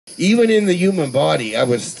even in the human body, I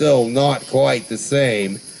was still not quite the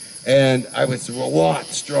same. And I was a lot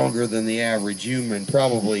stronger than the average human,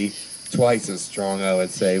 probably twice as strong, I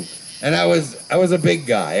would say. And I was a big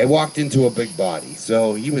guy. I walked into a big body.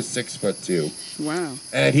 So he was 6'2". Wow.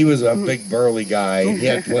 And he was a big burly guy. He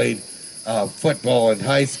had played football in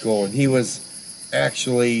high school, and he was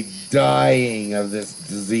actually dying of this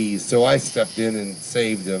disease. So I stepped in and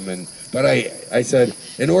saved him. But I said,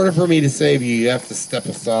 in order for me to save you, you have to step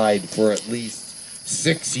aside for at least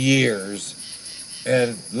 6 years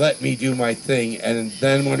and let me do my thing. And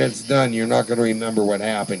then when it's done, you're not going to remember what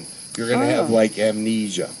happened. You're going to have like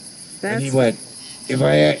amnesia. And he went,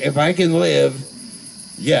 if I can live,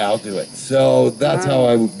 yeah, I'll do it. So that's how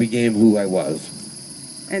I became who I was.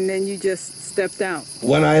 And then you just stepped out.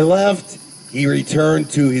 When I left, he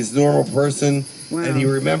returned to his normal person, and he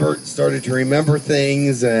started to remember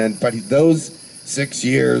things. But those 6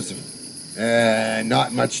 years,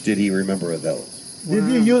 not much did he remember of those. Did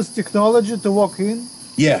you use technology to walk in?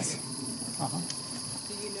 Yes. Do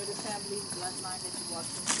you know the family bloodline that you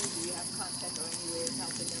walked into? Do you have contact or any way of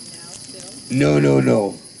helping them now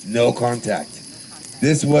still? No contact.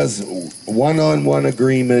 This was one-on-one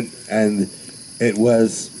agreement, and it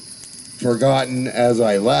was forgotten as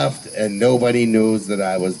I left, and nobody knows that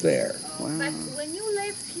I was there. But when you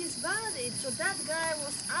left his body, so that guy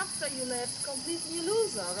was, after you left, completely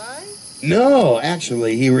loser, right? No,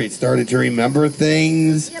 actually, he started to remember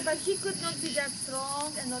things. Yeah, but he could not be that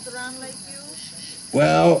strong and not run like you.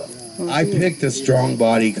 Well, I picked a strong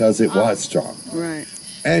body because it was strong. Right.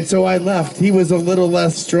 And so I left. He was a little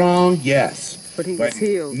less strong, yes. But he was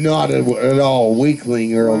healed. Not at all a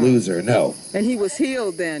weakling or a loser, no. And he was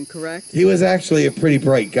healed then, correct? He was actually a pretty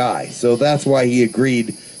bright guy, so that's why he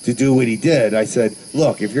agreed to do what he did. I said,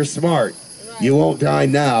 look, if you're smart, you won't die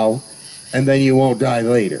now, and then you won't die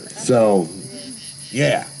later. So,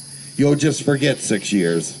 yeah, you'll just forget 6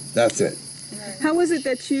 years. That's it. How was it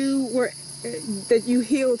that you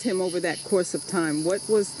healed him over that course of time? What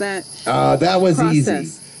was that That was process?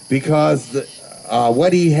 easy, because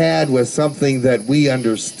what he had was something that we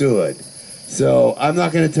understood. So I'm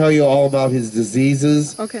not going to tell you all about his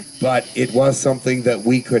diseases, but it was something that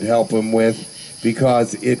we could help him with,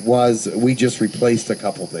 because we just replaced a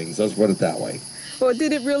couple things. Let's put it that way. Well,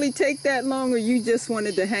 did it really take that long, or you just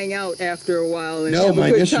wanted to hang out after a while and No, have a my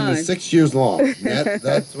good mission time? was 6 years long.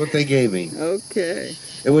 That's what they gave me. Okay.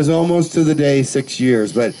 It was almost to the day 6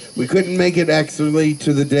 years, but we couldn't make it actually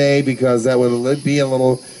to the day because that would be a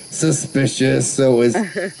little suspicious. So it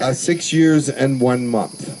was 6 years and 1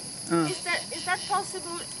 month. Is that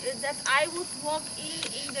possible that I would walk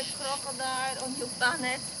in the crocodile on your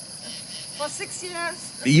planet for 6 years?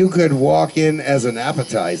 You could walk in as an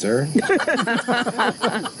appetizer. Why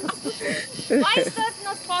is that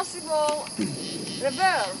not possible?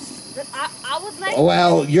 Reverse. I would like.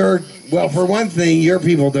 Well, for one thing, your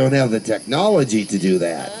people don't have the technology to do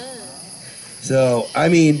that. So, I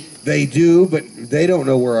mean, they do, but they don't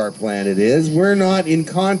know where our planet is. We're not in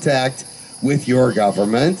contact with your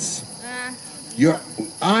governments.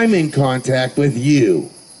 I'm in contact with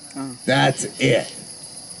you. That's it.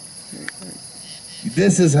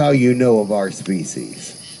 This is how you know of our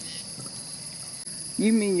species.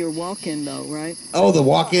 You mean you're walking, though, right? Oh, the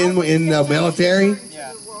walk-in in the military?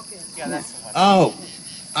 Yeah. Yeah, that's the one. Oh,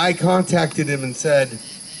 I contacted him and said,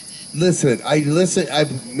 listen, I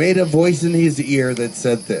made a voice in his ear that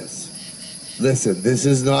said this. Listen, this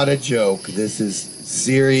is not a joke. This is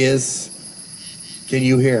serious. Can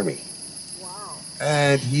you hear me? Wow.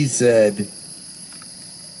 And he said,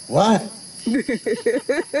 what?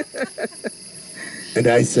 And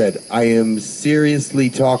I said, I am seriously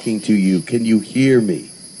talking to you. Can you hear me?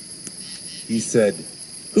 He said,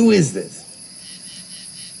 who is this?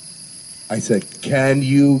 I said, can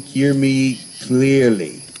you hear me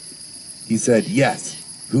clearly? He said, yes.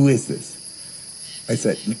 Who is this? I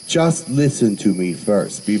said, just listen to me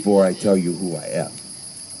first before I tell you who I am.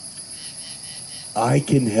 I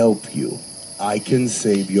can help you. I can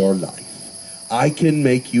save your life. I can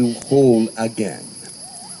make you whole again.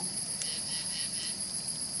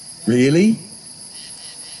 Really?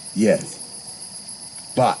 Yes.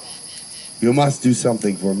 But you must do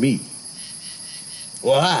something for me.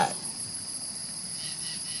 What?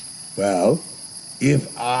 Well,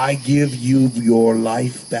 if I give you your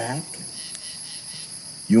life back,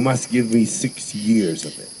 you must give me 6 years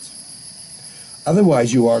of it.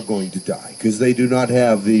 Otherwise, you are going to die, because they do not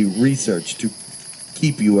have the research to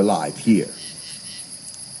keep you alive here.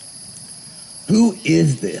 Who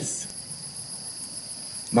is this?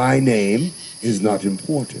 My name is not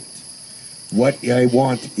important. What I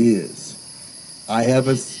want is, I have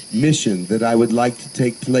a mission that I would like to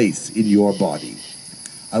take place in your body.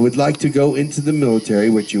 I would like to go into the military,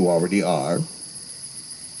 which you already are,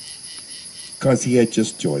 because he had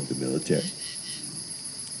just joined the military.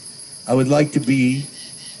 I would like to be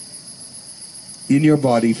in your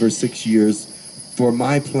body for 6 years for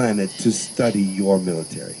my planet to study your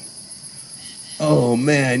military. Oh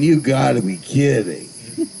man, you gotta be kidding.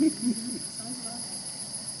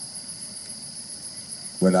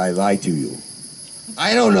 When I lie to you,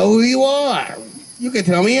 I don't know who you are. You can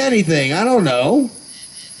tell me anything, I don't know.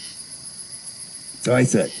 So I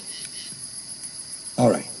said,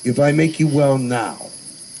 all right, if I make you well now,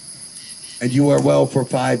 and you are well for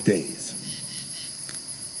 5 days,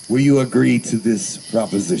 will you agree to this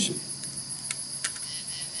proposition?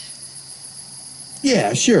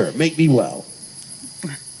 Yeah, sure, make me well.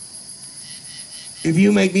 If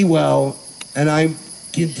you make me well, and I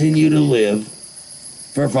continue to live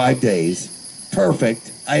for 5 days,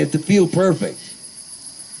 perfect, I have to feel perfect,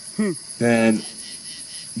 then,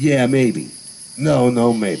 yeah, maybe.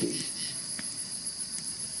 No, maybe.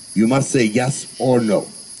 You must say yes or no,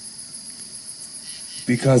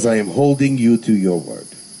 because I am holding you to your word.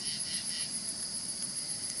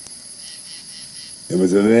 There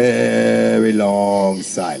was a very long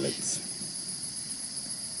silence.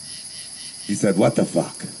 He said, what the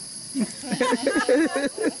fuck?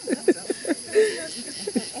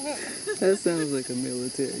 That sounds like a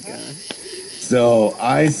military guy. So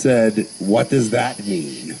I said, what does that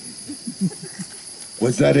mean?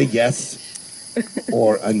 Was that a yes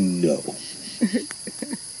or a no?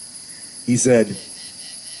 He said,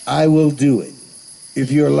 I will do it.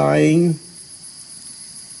 If you're lying,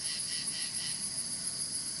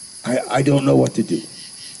 I don't know what to do.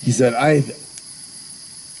 He said, I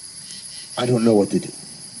don't know what to do.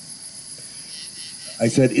 I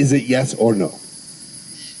said, is it yes or no?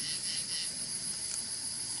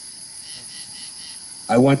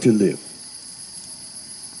 I want to live.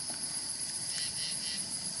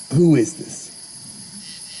 Who is this?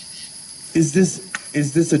 Is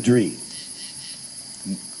this a dream?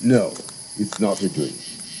 No, it's not a dream.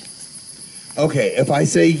 Okay, if I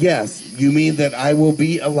say yes, you mean that I will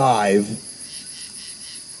be alive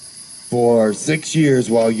for 6 years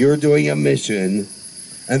while you're doing a mission,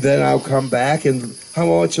 and then I'll come back, and how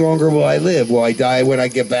much longer will I live? Will I die when I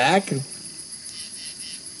get back?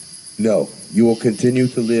 No, you will continue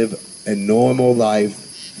to live a normal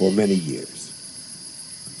life for many years.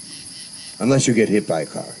 Unless you get hit by a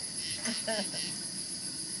car.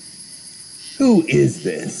 Who is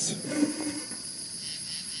this?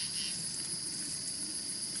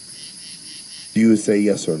 Do you say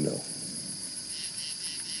yes or no?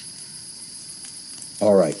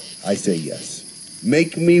 All right, I say yes.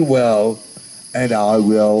 Make me well, and I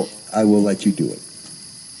will let you do it.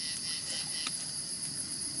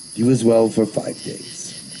 He was well for 5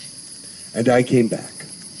 days, and I came back.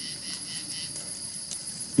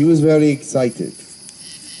 He was very excited.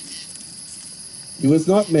 He was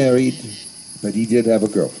not married, but he did have a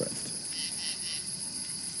girlfriend.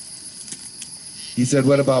 He said,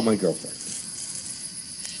 what about my girlfriend?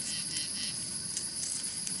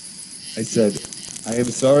 I said, I am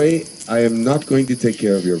sorry, I am not going to take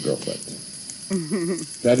care of your girlfriend.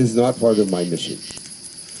 That is not part of my mission.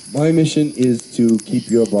 My mission is to keep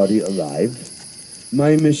your body alive.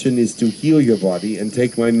 My mission is to heal your body and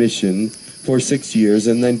take my mission for 6 years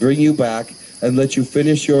and then bring you back and let you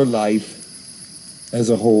finish your life as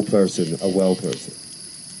a whole person, a well person.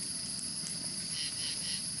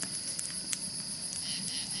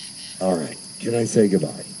 All right, can I say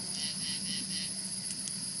goodbye?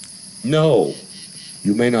 No,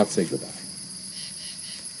 you may not say goodbye.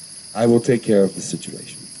 I will take care of the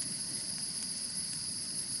situation.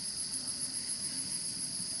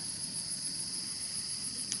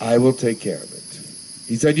 I will take care of it.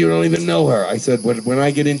 He said, you don't even know her. I said, when I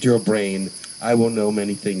get into your brain, I will know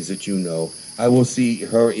many things that you know. I will see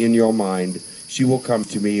her in your mind. She will come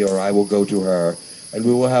to me, or I will go to her, and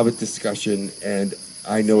we will have a discussion, and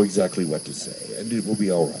I know exactly what to say, and it will be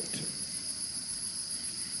all right.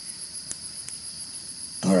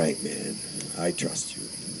 All right, man, I trust you.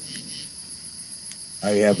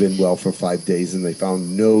 I have been well for 5 days, and they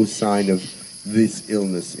found no sign of this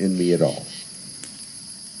illness in me at all.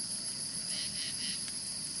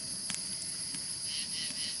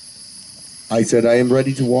 I said, I am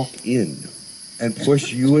ready to walk in and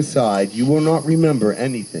push you aside. You will not remember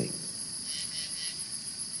anything.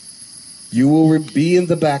 You will be in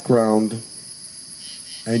the background,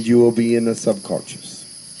 and you will be in the subconscious.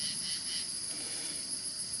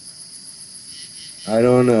 I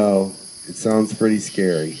don't know. It sounds pretty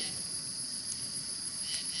scary.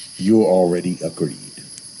 You already agreed.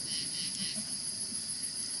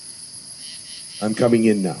 I'm coming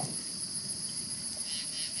in now.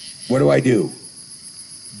 What do?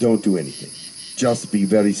 Don't do anything. Just be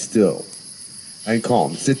very still and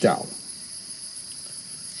calm. Sit down.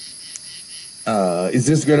 Is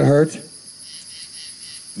this going to hurt?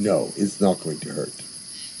 No, it's not going to hurt.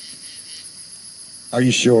 Are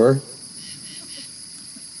you sure?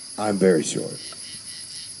 I'm very sure.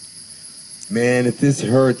 Man, if this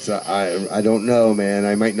hurts, I don't know, man.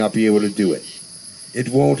 I might not be able to do it. It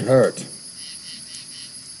won't hurt.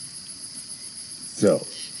 So,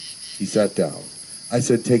 he sat down. I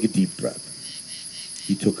said, take a deep breath.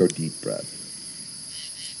 He took a deep breath.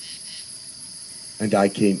 And I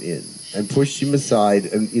came in and pushed him aside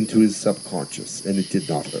and into his subconscious, and it did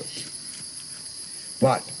not hurt.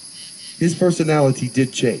 But his personality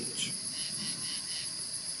did change.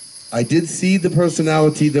 I did see the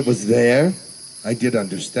personality that was there. I did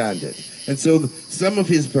understand it. And so some of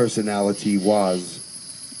his personality was,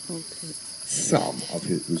 some of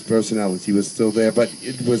his personality was still there, but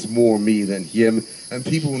it was more me than him, and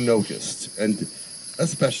people noticed, and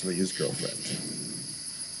especially his girlfriend.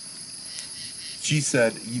 She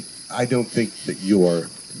said, I don't think that you're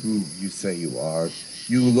who you say you are.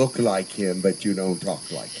 You look like him, but you don't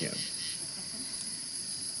talk like him.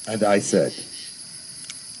 And I said,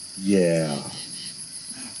 yeah,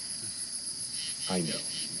 I know.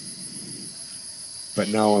 But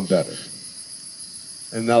now I'm better.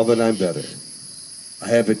 And now that I'm better, I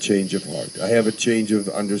have a change of heart. I have a change of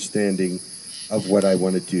understanding of what I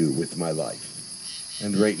want to do with my life.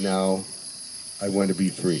 And right now, I want to be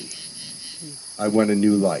free. I want a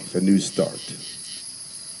new life, a new start.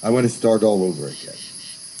 I want to start all over again.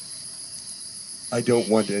 I don't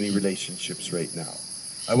want any relationships right now.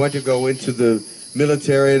 I want to go into the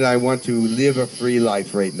military and I want to live a free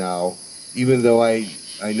life right now, even though I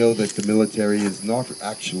know that the military is not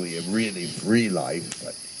actually a really free life.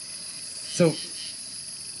 But so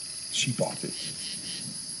she bought it.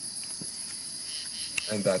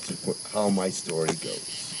 And that's how my story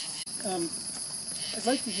goes. I'd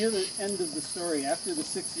like to hear the end of the story. After the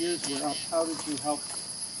 6 years were up, how did you help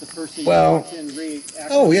the person you walked in react?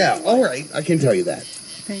 Oh yeah, all right, I can tell you that.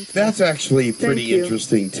 Thank you. That's actually pretty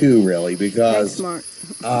interesting too, really, because Thanks,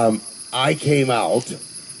 Mark. I came out.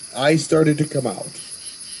 I started to come out,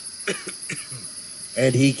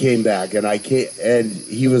 and he came back, and and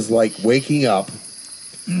he was like waking up,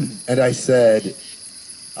 and I said,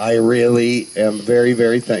 I really am very,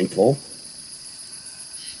 very thankful.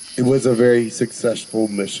 It was a very successful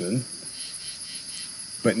mission,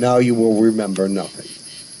 but now you will remember nothing.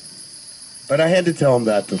 But I had to tell him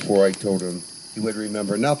that before I told him he would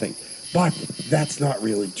remember nothing. But that's not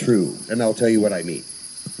really true, and I'll tell you what I mean.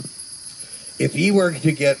 If he were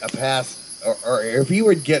to get a pass, or if he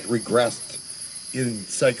would get regressed in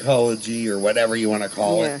psychology or whatever you want to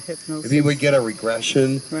call it, hypnosis. if he would get a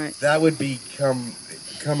regression, Right. that would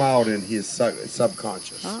come out in his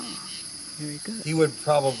subconscious. Ah, very good. He would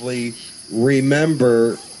probably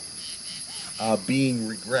remember being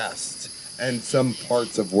regressed and some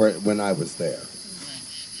parts of when I was there.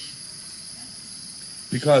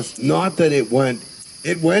 Because not that it went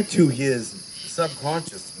to his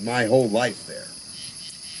subconscious my whole life there.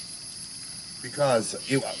 Because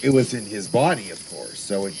it was in his body, of course,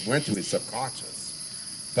 so it went to his subconscious.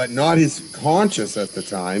 But not his conscious at the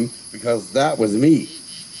time, because that was me.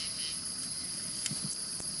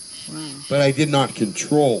 Wow. But I did not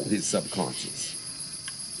control his subconscious.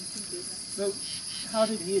 So, how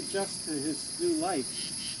did he adjust to his new life?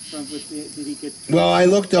 Did he get? Well, I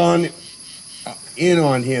looked in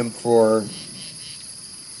on him for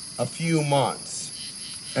a few months,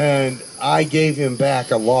 and I gave him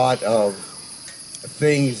back a lot of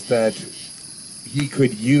things that he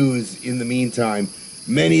could use in the meantime.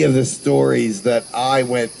 Many of the stories that I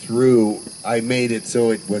went through, I made it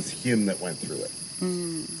so it was him that went through it.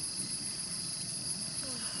 Mm.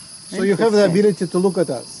 So you have the ability to look at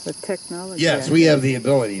us. The technology. Yes, we have the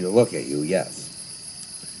ability to look at you, yes.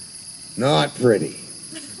 Not pretty.